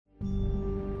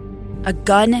a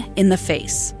gun in the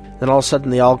face. Then all of a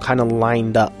sudden, they all kind of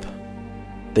lined up.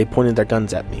 They pointed their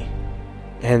guns at me.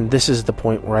 And this is the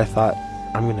point where I thought,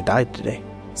 I'm going to die today.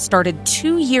 Started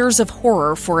 2 years of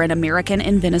horror for an American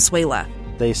in Venezuela.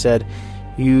 They said,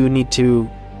 you need to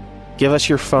give us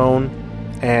your phone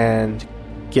and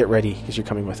get ready because you're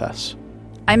coming with us.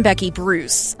 I'm Becky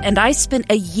Bruce, and I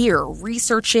spent a year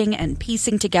researching and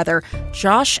piecing together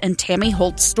Josh and Tammy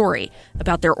Holt's story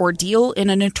about their ordeal in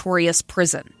a notorious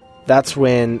prison. That's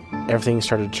when everything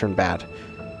started to turn bad.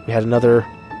 We had another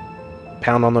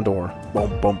pound on the door.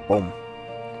 Boom, boom, boom.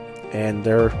 And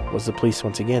there was the police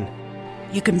once again.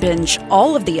 You can binge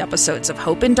all of the episodes of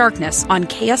Hope in Darkness on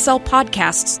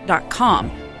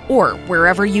KSLPodcasts.com or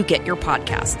wherever you get your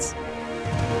podcasts.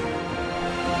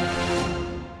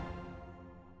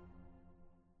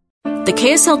 The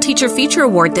KSL Teacher Feature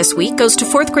Award this week goes to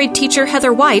 4th grade teacher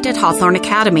Heather White at Hawthorn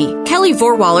Academy. Kelly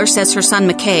Vorwaller says her son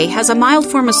McKay has a mild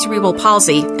form of cerebral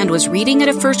palsy and was reading at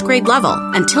a 1st grade level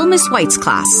until Miss White's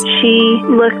class. She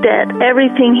looked at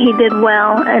everything he did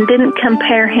well and didn't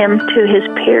compare him to his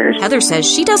peers. Heather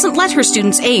says she doesn't let her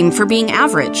students aim for being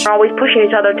average. We're always pushing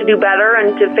each other to do better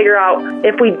and to figure out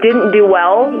if we didn't do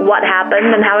well, what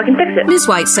happened and how we can fix it. Ms.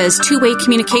 White says two-way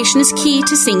communication is key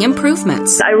to seeing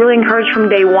improvements. I really encourage from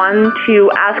day one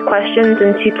to ask questions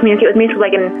and to communicate with me so I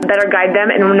can better guide them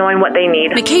in knowing what they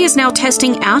need. McKay is now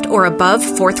testing at or above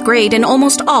 4th grade in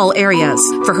almost all areas.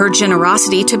 For her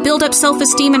generosity to build up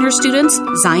self-esteem in her students,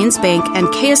 Zions Bank and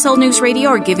KSL News Radio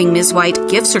are giving Ms. White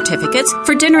gift certificates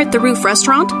for dinner at the Roof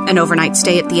Restaurant, an overnight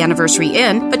stay at the Anniversary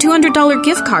Inn, a $200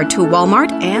 gift card to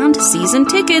Walmart, and season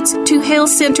tickets to Hale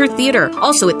Center Theater.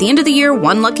 Also, at the end of the year,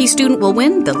 one lucky student will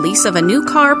win the lease of a new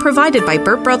car provided by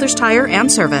Burt Bros Tire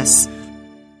and Service.